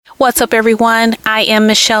What's up, everyone? I am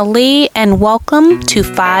Michelle Lee, and welcome to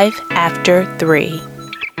 5 After 3.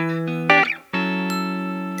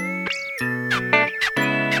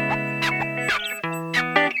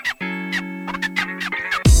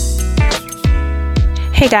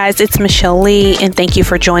 Hey guys, it's Michelle Lee, and thank you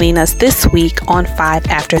for joining us this week on 5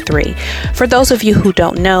 After 3. For those of you who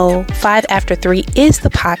don't know, 5 After 3 is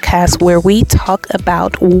the podcast where we talk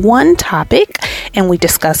about one topic and we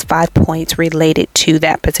discuss 5 points related to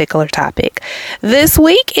that particular topic. This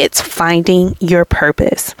week, it's finding your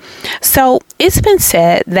purpose. So it's been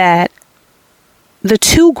said that the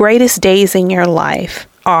 2 greatest days in your life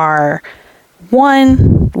are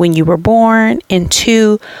 1, when you were born, and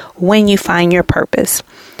 2, when you find your purpose.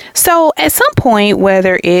 So at some point,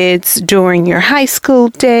 whether it's during your high school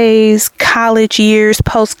days, college years,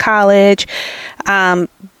 post-college,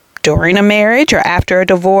 during a marriage or after a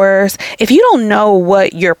divorce, if you don't know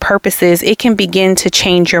what your purpose is, it can begin to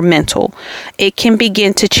change your mental. It can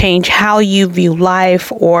begin to change how you view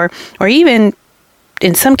life or even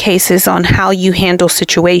in some cases on how you handle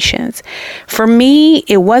situations. For me,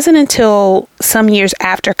 it wasn't until some years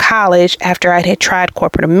after college, after I had tried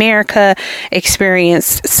corporate America,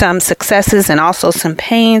 experienced some successes and also some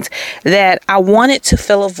pains, that I wanted to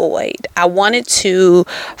fill a void. I wanted to,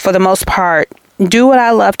 for the most part, do what I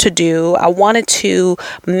love to do. I wanted to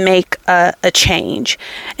make a change.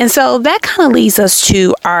 And so that kind of leads us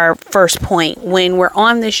to our first point when we're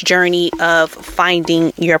on this journey of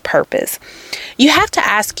finding your purpose. You have to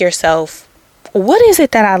ask yourself, what is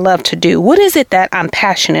it that I love to do? What is it that I'm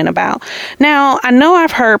passionate about? Now, I know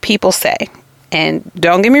I've heard people say, and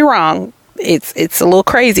don't get me wrong, it's a little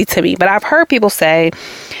crazy to me, but I've heard people say,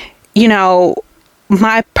 you know,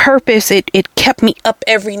 my purpose, it kept me up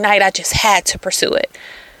every night. I just had to pursue it.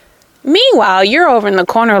 Meanwhile, you're over in the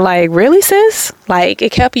corner like, really, sis? Like,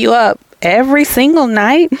 it kept you up every single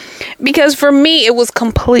night? Because for me, it was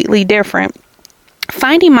completely different.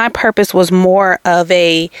 Finding my purpose was more of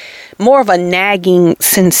a nagging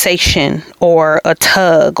sensation or a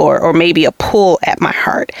tug or maybe a pull at my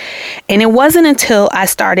heart. And it wasn't until I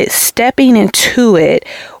started stepping into it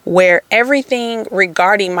where everything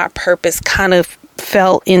regarding my purpose kind of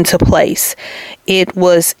fell into place. It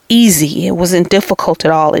was easy. It wasn't difficult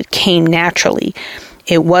at all. It came naturally.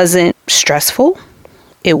 It wasn't stressful.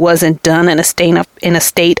 It wasn't done in a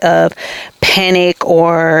state of panic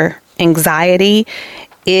or anxiety.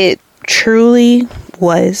 It truly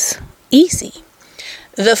was easy.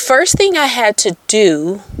 The first thing I had to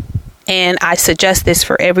do, and I suggest this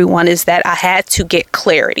for everyone, is that I had to get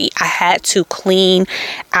clarity. I had to clean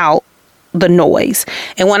out the noise.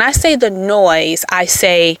 And when I say the noise, I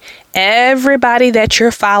say everybody that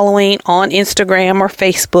you're following on Instagram or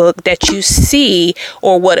Facebook that you see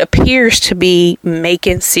or what appears to be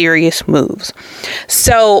making serious moves.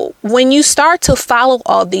 So when you start to follow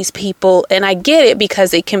all these people, and I get it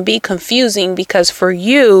because it can be confusing, because for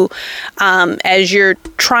you, as you're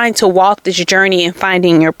trying to walk this journey and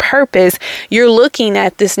finding your purpose, you're looking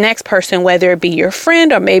at this next person, whether it be your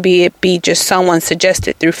friend or maybe it be just someone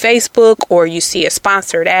suggested through Facebook, or you see a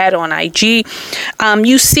sponsored ad on IG.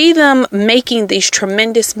 You see them making these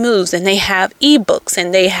tremendous moves, and they have ebooks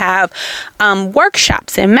and they have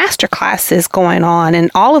workshops and masterclasses going on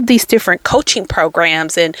and all of these different coaching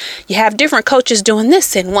programs, and you have different coaches doing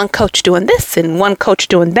this and one coach doing this and one coach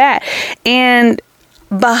doing that. And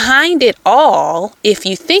behind it all, if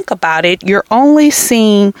you think about it, you're only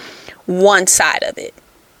seeing one side of it,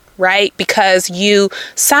 right? Because you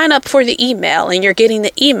sign up for the email and you're getting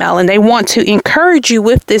the email and they want to encourage you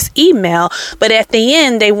with this email, but at the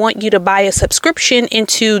end they want you to buy a subscription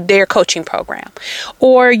into their coaching program.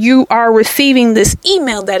 Or you are receiving this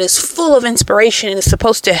email that is full of inspiration and is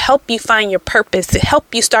supposed to help you find your purpose, to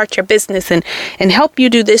help you start your business and help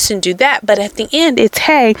you do this and do that. But at the end it's,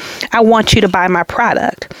 hey, I want you to buy my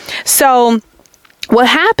product. So what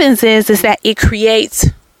happens is that it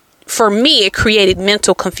creates, for me, it created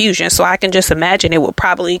mental confusion. So I can just imagine it will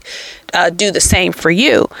probably do the same for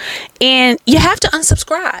you. And you have to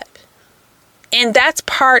unsubscribe. And that's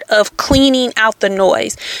part of cleaning out the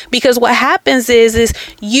noise. Because what happens is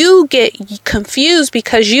you get confused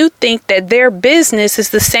because you think that their business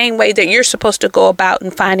is the same way that you're supposed to go about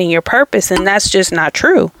and finding your purpose. And that's just not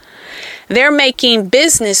true. They're making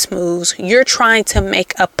business moves. You're trying to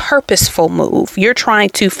make a purposeful move. You're trying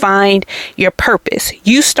to find your purpose.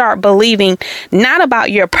 You start believing not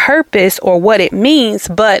about your purpose or what it means,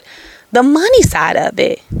 but the money side of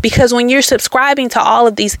it. Because when you're subscribing to all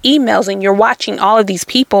of these emails and you're watching all of these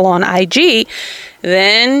people on IG,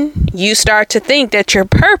 then you start to think that your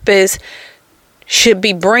purpose should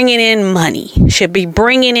be bringing in money, should be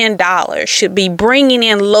bringing in dollars, should be bringing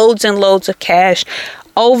in loads and loads of cash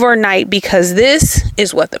overnight, because this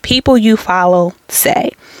is what the people you follow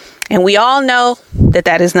say. And we all know that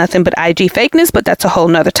that is nothing but IG fakeness, but that's a whole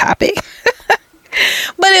nother topic.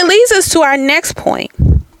 But it leads us to our next point.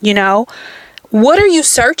 You know, what are you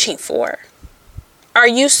searching for? Are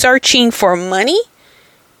you searching for money,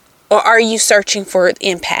 or are you searching for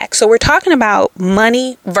impact? So we're talking about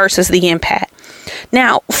money versus the impact.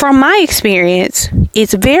 Now, from my experience,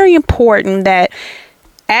 it's very important that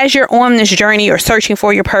as you're on this journey or searching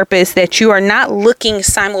for your purpose, that you are not looking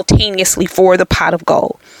simultaneously for the pot of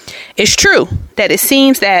gold. It's true that it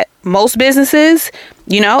seems that most businesses,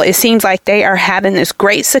 you know, it seems like they are having this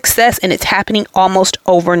great success and it's happening almost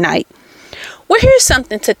overnight. Well, here's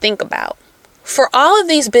something to think about. For all of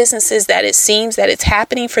these businesses that it seems that it's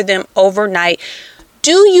happening for them overnight,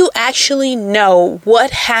 do you actually know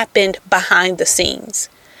what happened behind the scenes?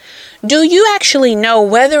 Do you actually know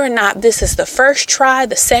whether or not this is the first try,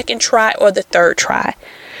 the second try, or the third try?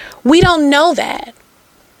 We don't know that.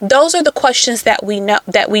 Those are the questions that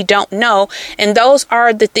we don't know, and those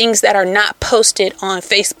are the things that are not posted on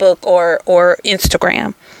Facebook or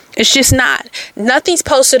Instagram. It's just not. Nothing's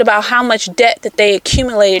posted about how much debt that they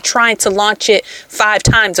accumulated trying to launch it 5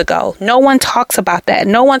 times ago. No one talks about that.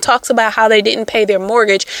 No one talks about how they didn't pay their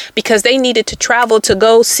mortgage because they needed to travel to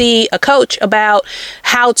go see a coach about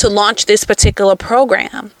how to launch this particular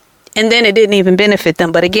program. And then it didn't even benefit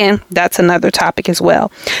them. But again, that's another topic as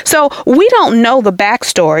well. So we don't know the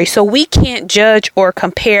backstory, so we can't judge or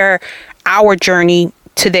compare our journey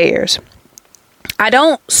to theirs. I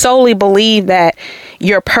don't solely believe that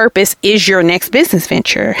your purpose is your next business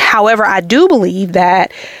venture. However, I do believe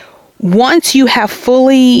that once you have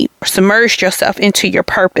fully submerged yourself into your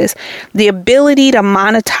purpose, the ability to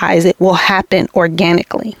monetize it will happen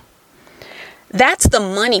organically. That's the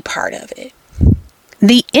money part of it.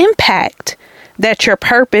 The impact that your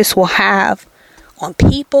purpose will have on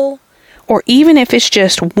people, or even if it's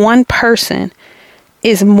just one person,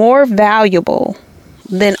 is more valuable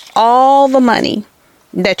than all the money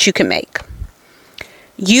that you can make.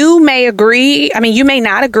 You may agree, you may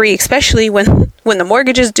not agree, especially when the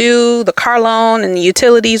mortgage is due, the car loan and the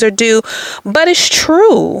utilities are due, but it's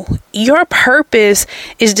true. Your purpose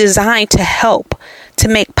is designed to help, to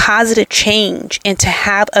make positive change, and to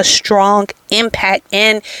have a strong impact.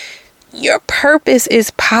 And your purpose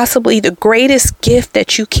is possibly the greatest gift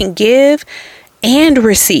that you can give and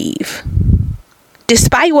receive.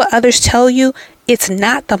 Despite what others tell you, it's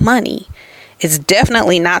not the money. It's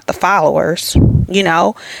definitely not the followers. You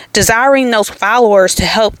know, desiring those followers to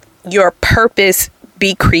help your purpose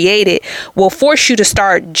be created will force you to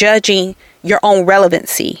start judging your own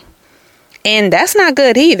relevancy. And that's not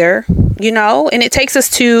good either, you know, and it takes us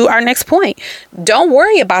to our next point. Don't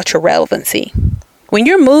worry about your relevancy. When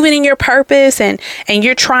you're moving in your purpose and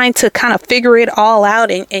you're trying to kind of figure it all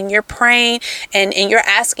out, and you're praying and you're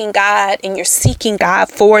asking God and you're seeking God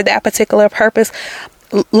for that particular purpose,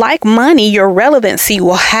 like money, your relevancy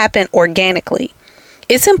will happen organically.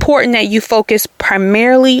 It's important that you focus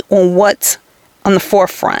primarily on what's on the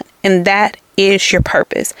forefront, and that is your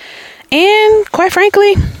purpose. And quite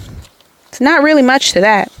frankly, it's not really much to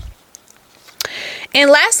that. And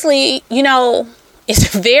lastly, you know,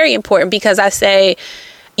 it's very important because I say,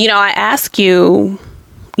 you know, I ask you,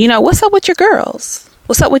 you know, what's up with your girls?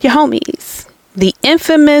 What's up with your homies? The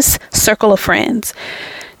infamous circle of friends.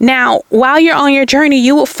 Now, while you're on your journey,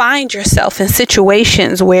 you will find yourself in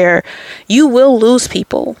situations where you will lose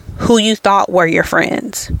people who you thought were your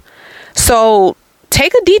friends. So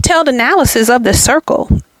take a detailed analysis of the circle,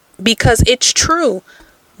 because it's true.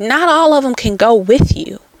 Not all of them can go with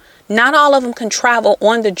you. Not all of them can travel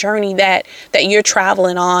on the journey that you're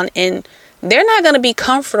traveling on. And they're not going to be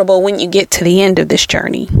comfortable when you get to the end of this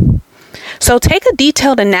journey. So take a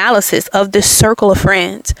detailed analysis of this circle of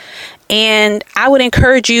friends. And I would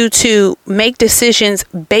encourage you to make decisions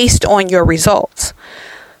based on your results.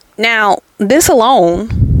 Now, this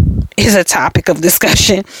alone is a topic of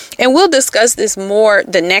discussion, and we'll discuss this more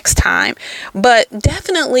the next time. But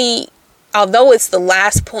definitely, although it's the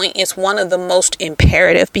last point, it's one of the most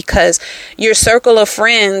imperative, because your circle of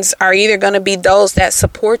friends are either going to be those that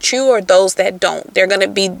support you or those that don't. They're going to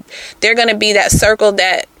be that circle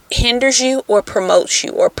that hinders you or promotes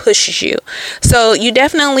you or pushes you. So you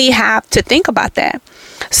definitely have to think about that.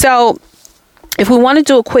 So if we want to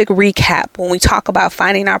do a quick recap when we talk about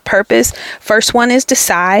finding our purpose, first one is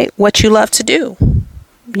decide what you love to do.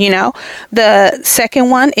 You know, the second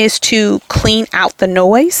one is to clean out the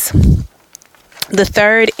noise. The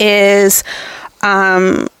third is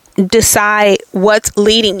decide what's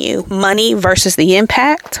leading you, money versus the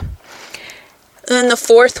impact. And the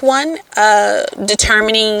fourth one,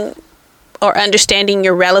 determining or understanding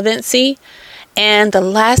your relevancy. And the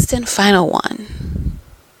last and final one,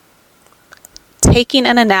 taking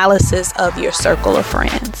an analysis of your circle of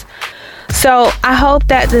friends. So I hope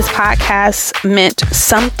that this podcast meant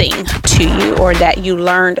something to you, or that you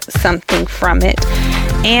learned something from it.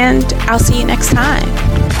 And I'll see you next time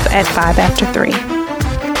at 5 after 3.